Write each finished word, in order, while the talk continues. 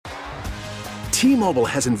T-Mobile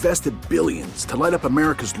has invested billions to light up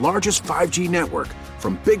America's largest 5G network,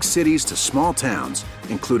 from big cities to small towns,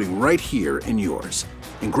 including right here in yours.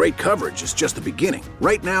 And great coverage is just the beginning.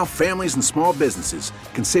 Right now, families and small businesses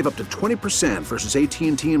can save up to 20% versus AT&T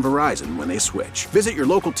and Verizon when they switch. Visit your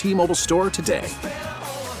local T-Mobile store today.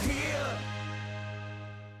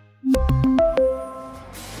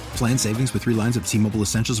 Plan savings with 3 lines of T-Mobile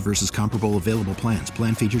Essentials versus comparable available plans.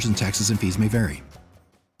 Plan features and taxes and fees may vary.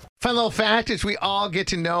 Fun little fact is we all get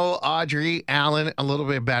to know Audrey Allen a little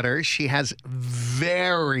bit better. She has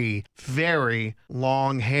very, very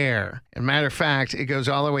long hair. As a matter of fact, it goes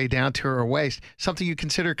all the way down to her waist. Something you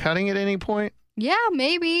consider cutting at any point? Yeah,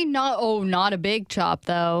 maybe. Not a big chop,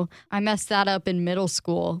 though. I messed that up in middle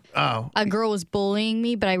school. Oh. A girl was bullying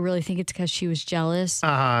me, but I really think it's because she was jealous.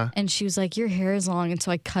 Uh-huh. And she was like, your hair is long. And so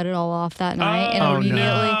I cut it all off that night. And immediately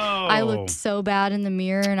I looked so bad in the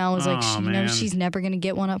mirror. And I was like, she's never going to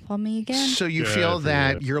get one up on me again. So you feel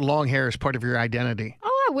that your long hair is part of your identity?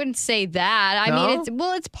 Oh, I wouldn't say that. I mean,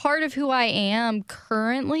 it's part of who I am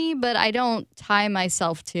currently, but I don't tie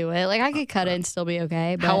myself to it. Like, I could cut it and still be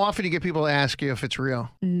okay. But how often do you get people to ask you if it's real?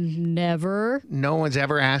 Never. No one's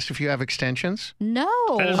ever asked if you have extensions? No.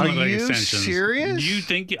 Are you serious? Do you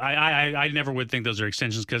think I never would think those are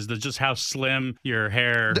extensions because just how slim your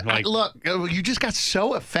hair. Look, you just got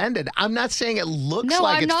so offended. I'm not saying it looks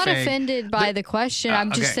like it's fake. No, I'm not offended by the question.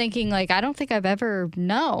 I'm just thinking, like, I don't think I've ever.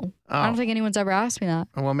 No, I don't think anyone's ever asked me that.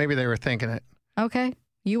 Well, maybe they were thinking it. Okay,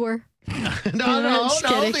 you were. No.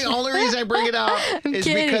 The only reason I bring it up is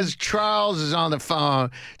because Charles is on the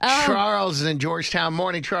phone. Charles is in Georgetown.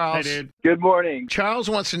 Morning, Charles. Hey, dude. Good morning. Charles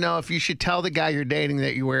wants to know if you should tell the guy you're dating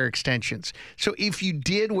that you wear extensions. So if you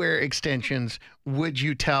did wear extensions, would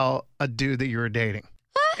you tell a dude that you were dating?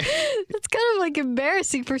 That's kind of like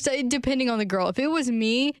embarrassing depending on the girl. If it was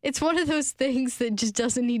me, it's one of those things that just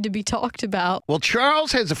doesn't need to be talked about. Well,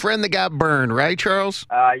 Charles has a friend that got burned, right, Charles?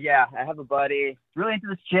 Yeah, I have a buddy really into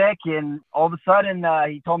this chick, and all of a sudden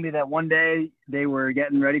he told me that one day they were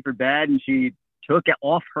getting ready for bed, and she took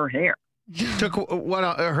off her hair. Took what?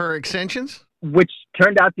 Her extensions? Which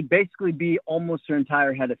turned out to basically be almost her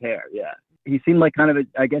entire head of hair, yeah. He seemed like kind of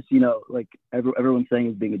I guess, like everyone's saying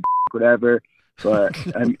he's being a whatever. But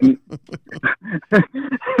I mean, but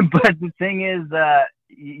the thing is,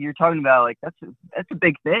 you're talking about like that's a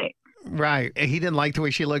big thing, right? He didn't like the way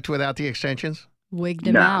she looked without the extensions. Wigged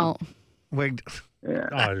him out. Wigged. Yeah.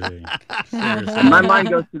 Oh, my mind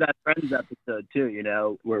goes to that Friends episode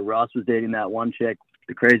too. Where Ross was dating that one chick,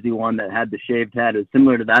 the crazy one that had the shaved head. It was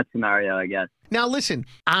similar to that scenario, I guess. Now listen,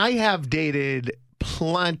 I have dated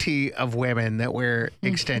plenty of women that wear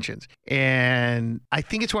extensions. And I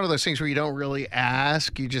think it's one of those things where you don't really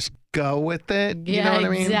ask, you just go with it. You know what I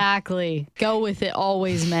mean? Exactly. Go with it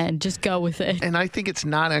always, men. Just go with it. And I think it's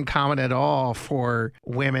not uncommon at all for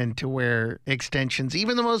women to wear extensions.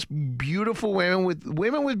 Even the most beautiful women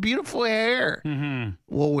with beautiful hair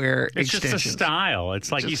will wear extensions. It's just a style. It's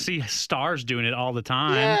like you see stars doing it all the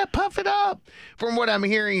time. Yeah, puff it up. From what I'm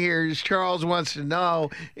hearing here is Charles wants to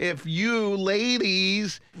know if you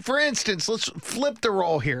ladies, for instance, let's flip the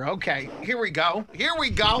role here. Okay, here we go. You're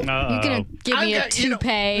going to give me a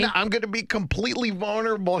toupee. I'm going to be completely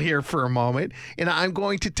vulnerable here for a moment, and I'm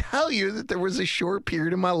going to tell you that there was a short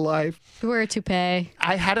period in my life. Wear a toupee.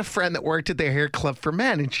 I had a friend that worked at the hair club for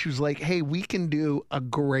men, and she was like, hey, we can do a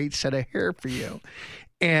great set of hair for you.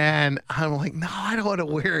 And I'm like, no, I don't want to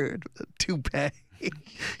wear a toupee.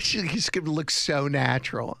 She's going to look so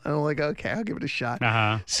natural. And I'm like, okay, I'll give it a shot.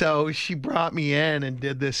 So she brought me in and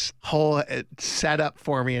did this whole setup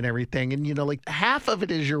for me and everything. And, like half of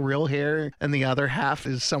it is your real hair and the other half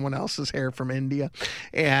is someone else's hair from India.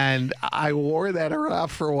 And I wore that around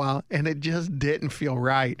for a while and it just didn't feel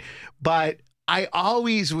right. But I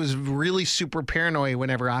always was really super paranoid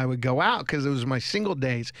whenever I would go out because it was my single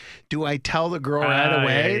days. Do I tell the girl right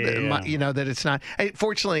away that it's not?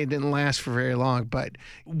 Fortunately, it didn't last for very long. But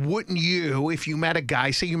wouldn't you, if you met a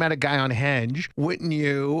guy, say you met a guy on Hinge, wouldn't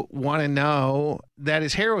you want to know that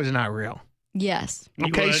his hair was not real? Yes.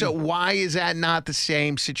 Okay, so why is that not the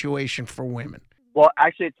same situation for women? Well,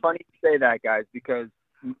 actually, it's funny you say that, guys, because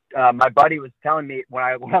my buddy was telling me when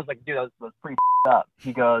I was like, dude, that was pretty up.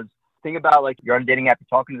 He goes, think about like you're on a dating app,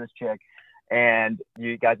 you're talking to this chick and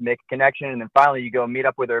you guys make a connection and then finally you go meet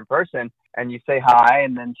up with her in person and you say hi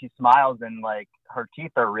and then she smiles and like her teeth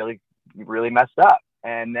are really, really messed up.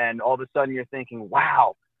 And then all of a sudden you're thinking,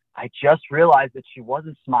 wow, I just realized that she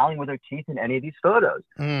wasn't smiling with her teeth in any of these photos.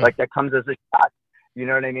 Like that comes as a shock. You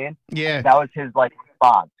know what I mean? Yeah. That was his like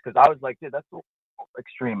response. Cause I was like, dude, that's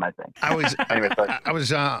extreme, I think. I was Anyway, sorry. I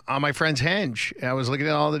was on my friend's Hinge. I was looking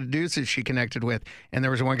at all the dudes that she connected with, and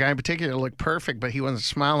there was one guy in particular that looked perfect, but he wasn't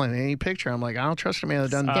smiling in any picture. I'm like, I don't trust a man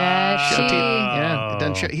that doesn't show teeth. Yeah, it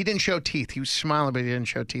doesn't show, he didn't show teeth. He was smiling, but he didn't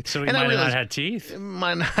show teeth. So he might have not had teeth.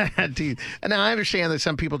 Might not have had teeth. And now I understand that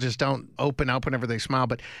some people just don't open up whenever they smile.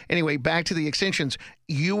 But anyway, back to the extensions.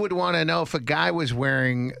 You would want to know if a guy was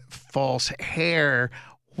wearing false hair,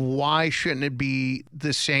 why shouldn't it be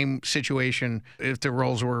the same situation if the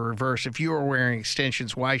roles were reversed? If you were wearing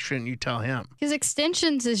extensions, why shouldn't you tell him? Because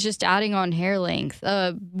extensions is just adding on hair length.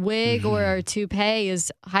 A wig or a toupee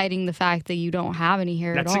is hiding the fact that you don't have any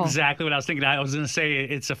hair at all. That's exactly what I was thinking. I was going to say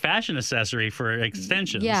it's a fashion accessory for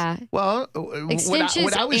extensions. Yeah. Well, extensions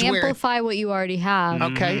what I was amplify what you already have.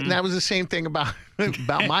 Okay, and that was the same thing about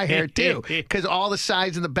my hair too, because all the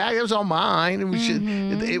sides and the back, it was all mine. It was just,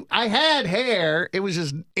 I had hair. It was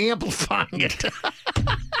just amplifying it.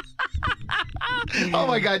 Oh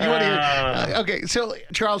my God, you want to hear? Okay, so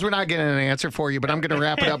Charles, we're not getting an answer for you, but I'm going to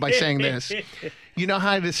wrap it up by saying this. You know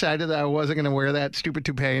how I decided that I wasn't going to wear that stupid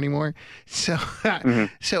toupee anymore? So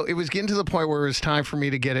so it was getting to the point where it was time for me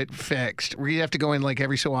to get it fixed. Where you have to go in like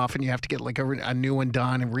every so often. You have to get like a new one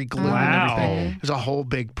done and re-glue and everything. It was a whole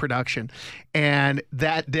big production. And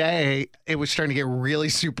that day, it was starting to get really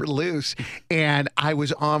super loose. And I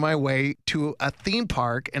was on my way to a theme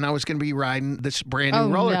park, and I was going to be riding this brand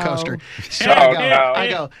new roller coaster. So I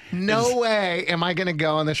go, no way am I going to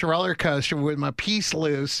go on this roller coaster with my piece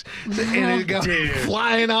loose and it go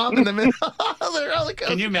flying off in the middle of the roller coaster.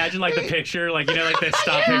 Can you imagine like the picture, like like that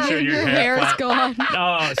stop picture in your hair's gone.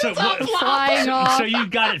 Oh, so flying off. So you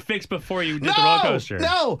got it fixed before you did the roller coaster?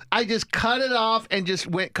 No, I just cut it off and just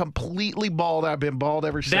went completely bald. I've been bald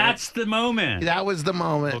ever since. That's the moment. That was the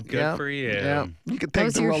moment. Well, good for you. Yeah, you could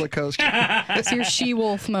take the roller coaster. That's your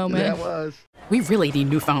she-wolf moment. That was. We really need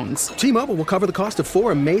new phones. T-Mobile will cover the cost of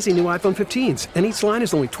 4 amazing new iPhone 15s, and each line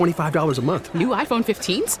is only $25 a month. New iPhone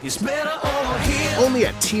 15s? It's better over here. Only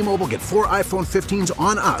at T-Mobile, get 4 iPhone 15s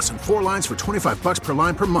on us and 4 lines for $25 per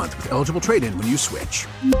line per month with eligible trade-in when you switch.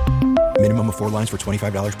 Minimum of 4 lines for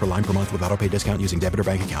 $25 per line per month with autopay discount using debit or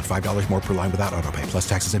bank account. $5 more per line without autopay, plus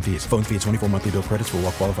taxes and fees. Phone fee at 24 monthly bill credits for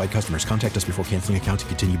well-qualified customers. Contact us before canceling account to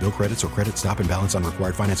continue bill credits or credit stop and balance on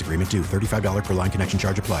required finance agreement due. $35 per line connection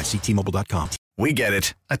charge applies. See T-Mobile.com. We get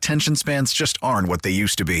it. Attention spans just aren't what they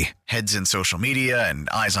used to be. Heads in social media and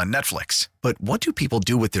eyes on Netflix. But what do people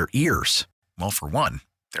do with their ears? Well, for one,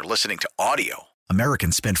 they're listening to audio.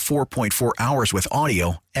 Americans spend 4.4 hours with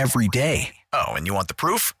audio every day. Oh, and you want the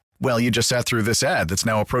proof? Well, you just sat through this ad that's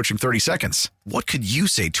now approaching 30 seconds. What could you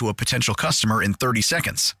say to a potential customer in 30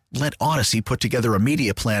 seconds? Let Odyssey put together a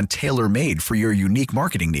media plan tailor-made for your unique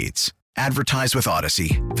marketing needs. Advertise with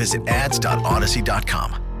Odyssey. Visit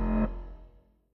ads.odyssey.com.